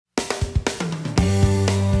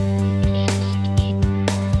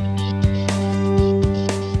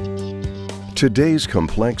Today's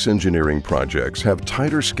complex engineering projects have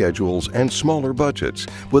tighter schedules and smaller budgets,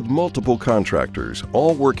 with multiple contractors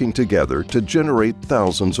all working together to generate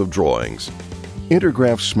thousands of drawings.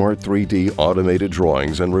 Intergraph Smart 3D automated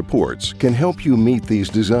drawings and reports can help you meet these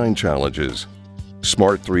design challenges.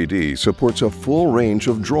 Smart 3D supports a full range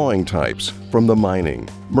of drawing types from the mining,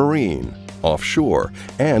 marine, offshore,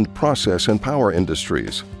 and process and power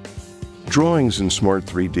industries. Drawings in Smart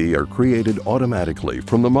 3D are created automatically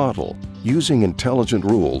from the model, using intelligent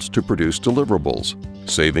rules to produce deliverables,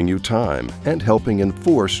 saving you time and helping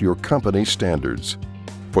enforce your company's standards.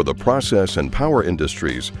 For the process and power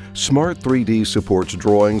industries, Smart 3D supports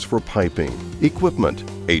drawings for piping, equipment,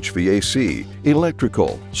 HVAC,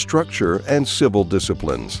 electrical, structure, and civil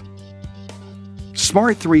disciplines.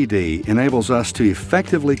 Smart 3D enables us to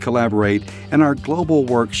effectively collaborate in our global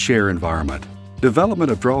work share environment. Development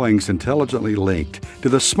of drawings intelligently linked to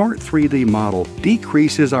the Smart 3D model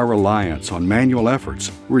decreases our reliance on manual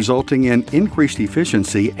efforts, resulting in increased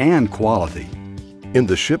efficiency and quality. In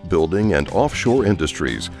the shipbuilding and offshore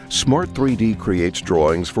industries, Smart 3D creates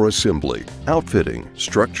drawings for assembly, outfitting,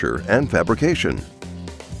 structure, and fabrication.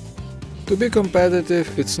 To be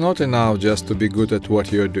competitive, it's not enough just to be good at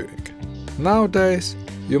what you're doing. Nowadays,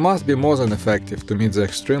 you must be more than effective to meet the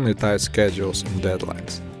extremely tight schedules and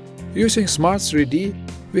deadlines. Using Smart 3D,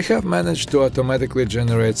 we have managed to automatically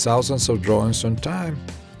generate thousands of drawings on time,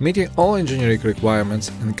 meeting all engineering requirements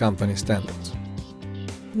and company standards.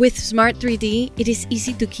 With Smart 3D, it is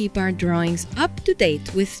easy to keep our drawings up to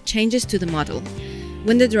date with changes to the model.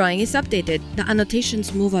 When the drawing is updated, the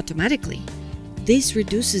annotations move automatically. This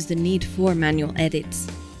reduces the need for manual edits.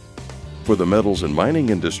 For the metals and mining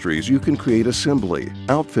industries, you can create assembly,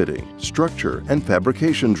 outfitting, structure, and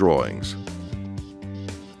fabrication drawings.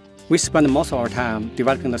 We spend most of our time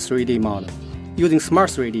developing the 3D model. Using Smart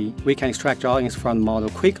 3D, we can extract drawings from the model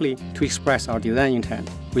quickly to express our design intent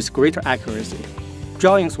with greater accuracy.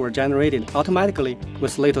 Drawings were generated automatically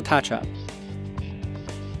with little touch-up.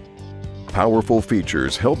 Powerful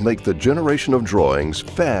features help make the generation of drawings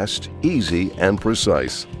fast, easy, and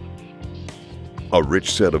precise. A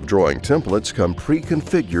rich set of drawing templates come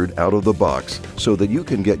pre-configured out of the box so that you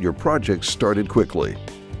can get your project started quickly.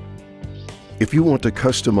 If you want to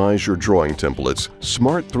customize your drawing templates,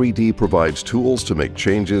 Smart 3D provides tools to make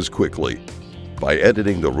changes quickly. By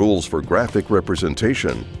editing the rules for graphic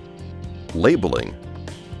representation, labeling,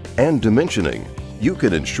 and dimensioning, you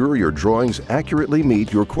can ensure your drawings accurately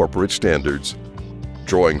meet your corporate standards.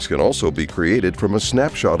 Drawings can also be created from a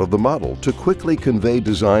snapshot of the model to quickly convey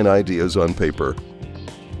design ideas on paper.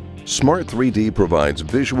 Smart 3D provides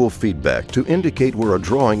visual feedback to indicate where a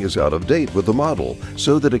drawing is out of date with the model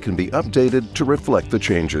so that it can be updated to reflect the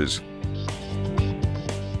changes.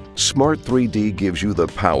 Smart 3D gives you the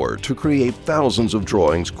power to create thousands of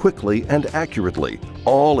drawings quickly and accurately,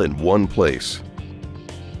 all in one place.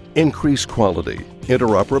 Increase quality,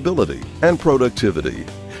 interoperability, and productivity.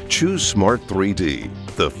 Choose Smart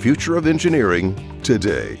 3D, the future of engineering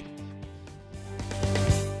today.